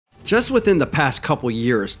Just within the past couple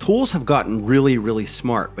years, tools have gotten really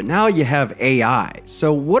smart, but now you have AI.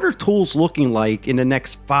 So what are tools looking like in the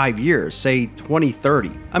next 5 years, say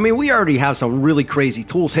 2030? I mean, we already have some really crazy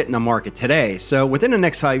tools hitting the market today, so within the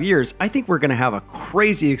next 5 years, I think we're going to have a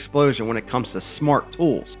crazy explosion when it comes to smart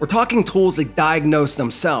tools. We're talking tools that diagnose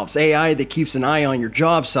themselves, AI that keeps an eye on your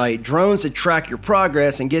job site, drones that track your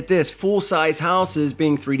progress, and get this, full-size houses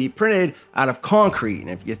being 3D printed out of concrete. And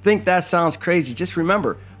if you think that sounds crazy, just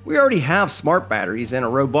remember, we already have smart batteries and a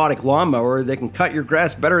robotic lawnmower that can cut your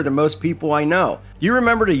grass better than most people I know. Do you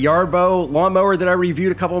remember the Yarbo lawnmower that I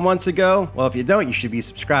reviewed a couple months ago? Well, if you don't, you should be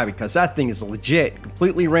subscribed because that thing is legit,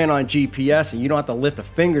 completely ran on GPS, and you don't have to lift a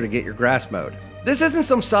finger to get your grass mowed. This isn't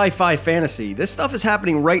some sci-fi fantasy. This stuff is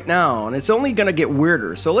happening right now, and it's only gonna get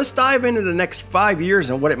weirder. So let's dive into the next 5 years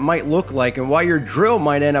and what it might look like and why your drill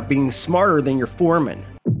might end up being smarter than your foreman.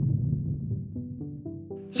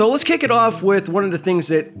 So let's kick it off with one of the things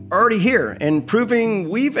that are already here and proving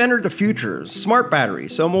we've entered the future, smart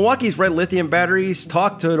batteries. So Milwaukee's red lithium batteries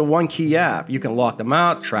talk to the One Key app. You can lock them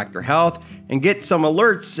out, track their health, and get some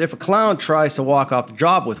alerts if a clown tries to walk off the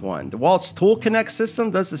job with one. Dewalt's Tool Connect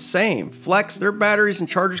system does the same. Flex, their batteries and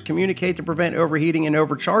chargers communicate to prevent overheating and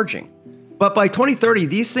overcharging. But by 2030,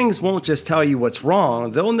 these things won't just tell you what's wrong,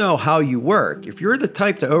 they'll know how you work. If you're the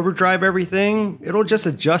type to overdrive everything, it'll just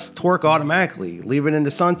adjust torque automatically. Leave it in the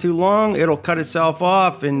sun too long, it'll cut itself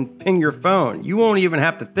off and ping your phone. You won't even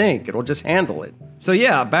have to think, it'll just handle it. So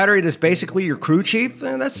yeah, a battery that's basically your crew chief,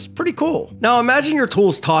 that's pretty cool. Now imagine your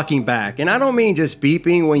tools talking back, and I don't mean just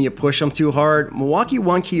beeping when you push them too hard. Milwaukee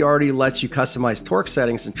One Key already lets you customize torque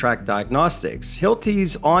settings and track diagnostics.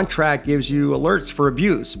 Hilti's On Track gives you alerts for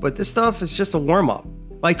abuse, but this stuff is just a warm-up.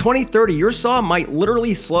 By 2030, your saw might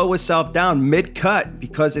literally slow itself down mid-cut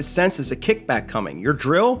because it senses a kickback coming. Your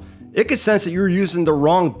drill? It could sense that you're using the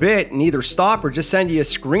wrong bit and either stop or just send you a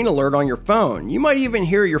screen alert on your phone. You might even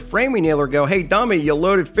hear your framing nailer go, "Hey dummy, you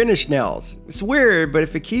loaded finish nails." It's weird, but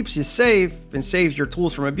if it keeps you safe and saves your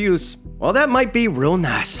tools from abuse, well, that might be real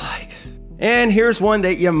nice-like. And here's one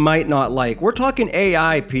that you might not like. We're talking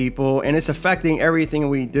AI, people, and it's affecting everything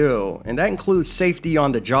we do, and that includes safety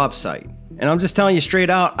on the job site. And I'm just telling you straight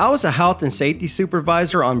out, I was a health and safety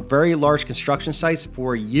supervisor on very large construction sites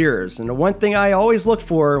for years, and the one thing I always looked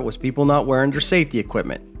for was people not wearing their safety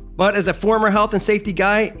equipment. But as a former health and safety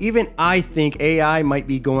guy, even I think AI might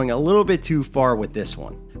be going a little bit too far with this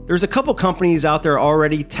one. There's a couple companies out there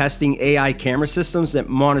already testing AI camera systems that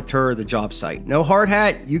monitor the job site. No hard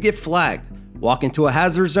hat, you get flagged. Walk into a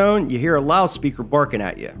hazard zone, you hear a loudspeaker barking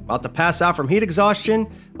at you. About to pass out from heat exhaustion?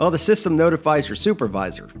 Well, the system notifies your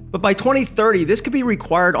supervisor. But by 2030, this could be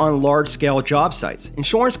required on large-scale job sites.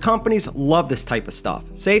 Insurance companies love this type of stuff.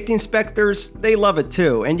 Safety inspectors, they love it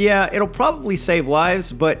too. And yeah, it'll probably save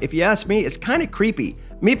lives, but if you ask me, it's kind of creepy.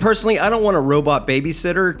 Me personally, I don't want a robot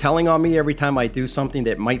babysitter telling on me every time I do something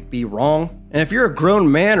that might be wrong. And if you're a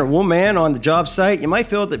grown man or woman on the job site, you might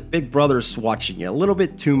feel that Big Brother's watching you a little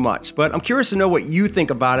bit too much. But I'm curious to know what you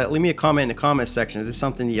think about it. Leave me a comment in the comment section. Is this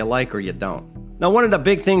something that you like or you don't? Now, one of the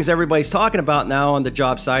big things everybody's talking about now on the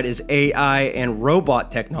job site is AI and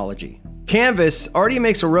robot technology. Canvas already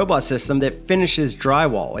makes a robot system that finishes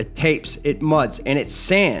drywall. It tapes, it muds, and it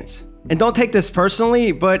sands. And don't take this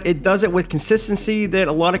personally, but it does it with consistency that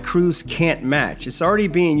a lot of crews can't match. It's already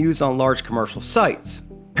being used on large commercial sites.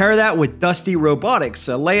 Pair that with Dusty Robotics,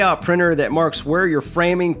 a layout printer that marks where your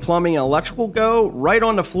framing, plumbing, and electrical go, right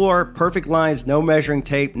on the floor, perfect lines, no measuring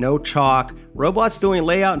tape, no chalk. Robots doing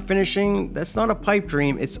layout and finishing, that's not a pipe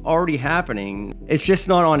dream, it's already happening. It's just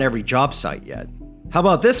not on every job site yet. How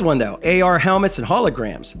about this one though? AR helmets and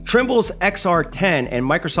holograms. Trimble's XR10 and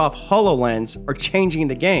Microsoft HoloLens are changing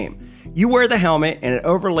the game. You wear the helmet and it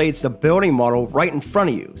overlays the building model right in front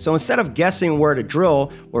of you. So instead of guessing where to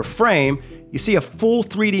drill or frame, you see a full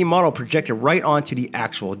 3D model projected right onto the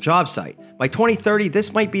actual job site. By 2030,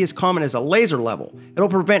 this might be as common as a laser level. It'll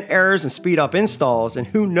prevent errors and speed up installs, and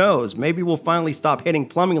who knows, maybe we'll finally stop hitting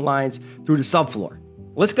plumbing lines through the subfloor.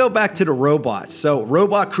 Let's go back to the robots. So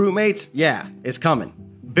robot crewmates, yeah, it's coming.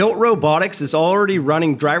 Built Robotics is already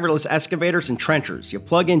running driverless excavators and trenchers. You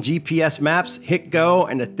plug in GPS maps, hit go,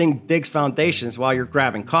 and the thing digs foundations while you're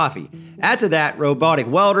grabbing coffee. Add to that, robotic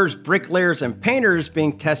welders, bricklayers, and painters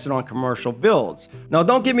being tested on commercial builds. Now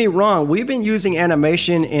don't get me wrong, we've been using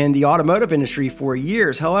animation in the automotive industry for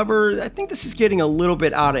years. However, I think this is getting a little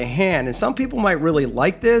bit out of hand, and some people might really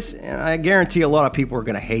like this, and I guarantee a lot of people are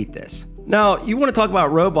gonna hate this. Now, you want to talk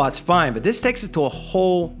about robots, fine, but this takes it to a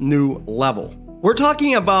whole new level. We're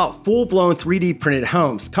talking about full-blown 3D printed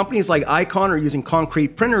homes. Companies like Icon are using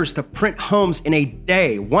concrete printers to print homes in a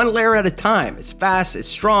day, one layer at a time. It's fast, it's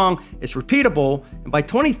strong, it's repeatable, and by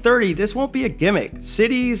 2030, this won't be a gimmick.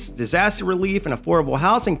 Cities, disaster relief, and affordable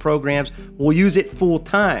housing programs will use it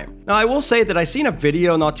full-time. Now, I will say that I seen a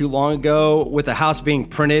video not too long ago with a house being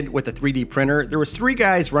printed with a 3D printer. There was 3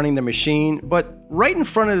 guys running the machine, but right in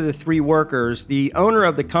front of the 3 workers, the owner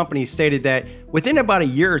of the company stated that within about a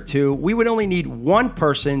year or 2, we would only need 1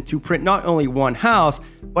 person to print not only one house,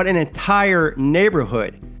 but an entire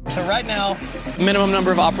neighborhood. So right now, minimum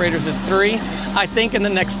number of operators is 3. I think in the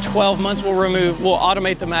next 12 months, we'll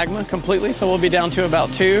automate the magma completely, so we'll be down to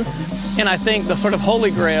about 2. And I think the sort of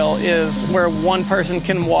holy grail is where 1 person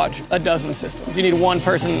can watch a dozen systems. You need 1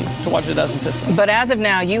 person to watch a dozen systems. But as of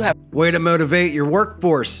now, you have... Way to motivate your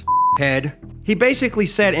workforce, head. He basically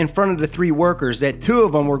said in front of the 3 workers that 2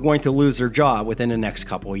 of them were going to lose their job within the next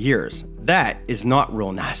couple of years. That is not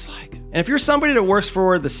real nice-like. And if you're somebody that works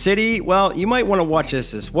for the city, well, you might want to watch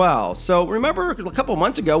this as well. So remember a couple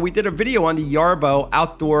months ago, we did a video on the Yarbo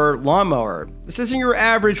outdoor lawnmower. This isn't your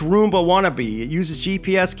average Roomba wannabe. It uses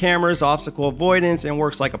GPS cameras, obstacle avoidance, and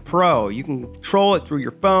works like a pro. You can control it through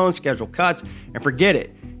your phone, schedule cuts, and forget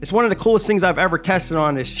it. It's one of the coolest things I've ever tested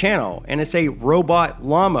on this channel, and it's a robot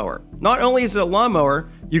lawnmower. Not only is it a lawnmower,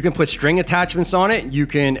 you can put string attachments on it, you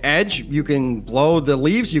can edge, you can blow the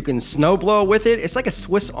leaves, you can snow blow with it. It's like a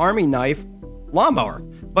Swiss Army knife lawnmower.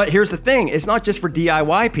 But here's the thing, it's not just for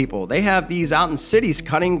DIY people. They have these out in cities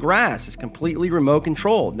cutting grass. It's completely remote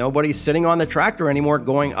controlled. Nobody's sitting on the tractor anymore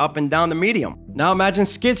going up and down the medium. Now imagine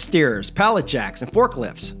skid steers, pallet jacks, and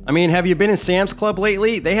forklifts. I mean, have you been in Sam's Club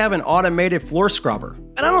lately? They have an automated floor scrubber.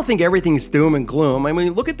 And I don't think everything's doom and gloom. I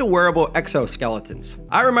mean, look at the wearable exoskeletons.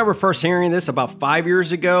 I remember first hearing this about 5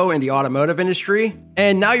 years ago in the automotive industry,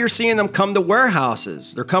 and now you're seeing them come to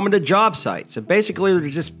warehouses. They're coming to job sites, and basically they're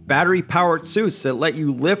just battery-powered suits that let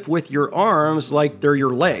you lift with your arms like they're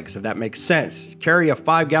your legs, if that makes sense. Carry a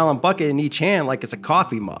 5-gallon bucket in each hand like it's a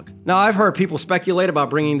coffee mug. Now, I've heard people speculate about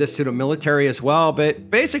bringing this to the military as well, but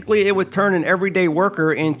basically it would turn an everyday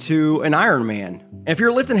worker into an Iron Man. If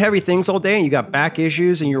you're lifting heavy things all day and you got back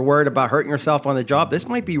issues and you're worried about hurting yourself on the job, this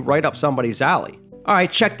might be right up somebody's alley. All right,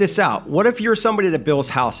 check this out. What if you're somebody that builds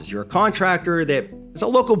houses? You're a contractor that is a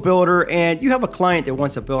local builder and you have a client that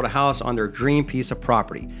wants to build a house on their dream piece of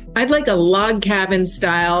property. I'd like a log cabin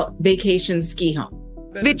style vacation ski home.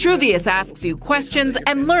 Vitruvius asks you questions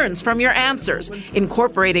and learns from your answers,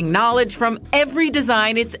 incorporating knowledge from every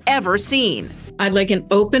design it's ever seen. I'd like an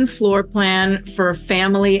open floor plan for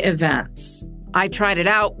family events. I tried it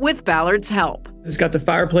out with Ballard's help. It's got the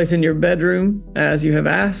fireplace in your bedroom, as you have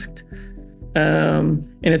asked, and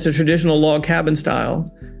it's a traditional log cabin style.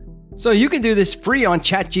 So you can do this free on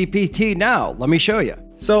ChatGPT now. Let me show you.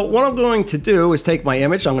 So what I'm going to do is take my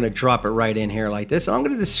image, I'm going to drop it right in here like this, and I'm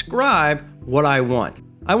going to describe what I want.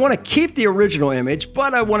 I want to keep the original image,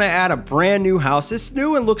 but I want to add a brand new house. It's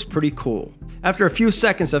new and looks pretty cool. After a few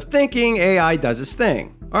seconds of thinking, AI does its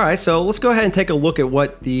thing. All right, so let's go ahead and take a look at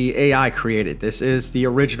what the AI created. This is the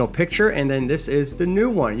original picture, and then this is the new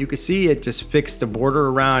one. You can see it just fixed the border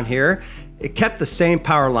around here. It kept the same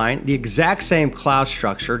power line, the exact same cloud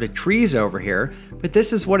structure, the trees over here, but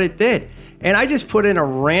this is what it did. And I just put in a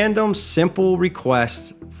random, simple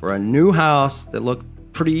request for a new house that looked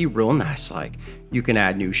pretty real nice like. You can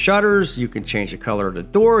add new shutters, you can change the color of the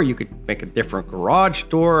door, you could make a different garage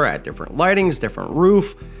door, add different lightings, different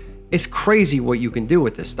roof. It's crazy what you can do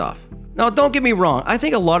with this stuff. Now, don't get me wrong, I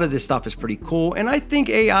think a lot of this stuff is pretty cool, and I think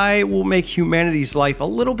AI will make humanity's life a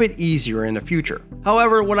little bit easier in the future.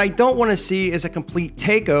 However, what I don't want to see is a complete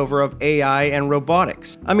takeover of AI and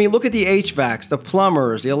robotics. I mean, look at the HVACs, the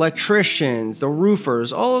plumbers, the electricians, the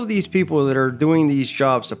roofers, all of these people that are doing these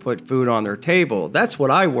jobs to put food on their table. That's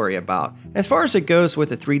what I worry about. As far as it goes with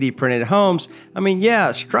the 3D printed homes, I mean,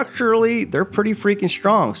 yeah, structurally, they're pretty freaking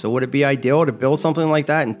strong. So would it be ideal to build something like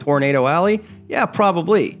that in Tornado Alley? Yeah,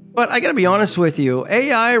 probably. But I gotta be honest with you,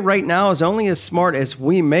 AI right now is only as smart as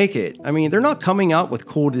we make it. I mean, they're not coming out with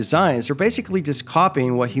cool designs. They're basically just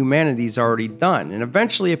copying what humanity's already done. And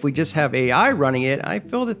eventually, if we just have AI running it, I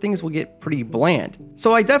feel that things will get pretty bland.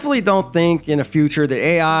 So I definitely don't think in the future that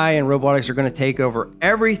AI and robotics are gonna take over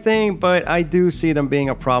everything, but I do see them being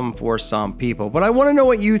a problem for some people. But I wanna know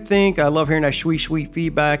what you think. I love hearing that sweet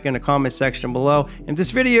feedback in the comment section below. And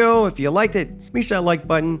this video, if you liked it, smash that like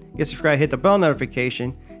button, get subscribed, hit the bell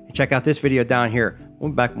notification, and check out this video down here. We'll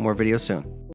be back with more videos soon.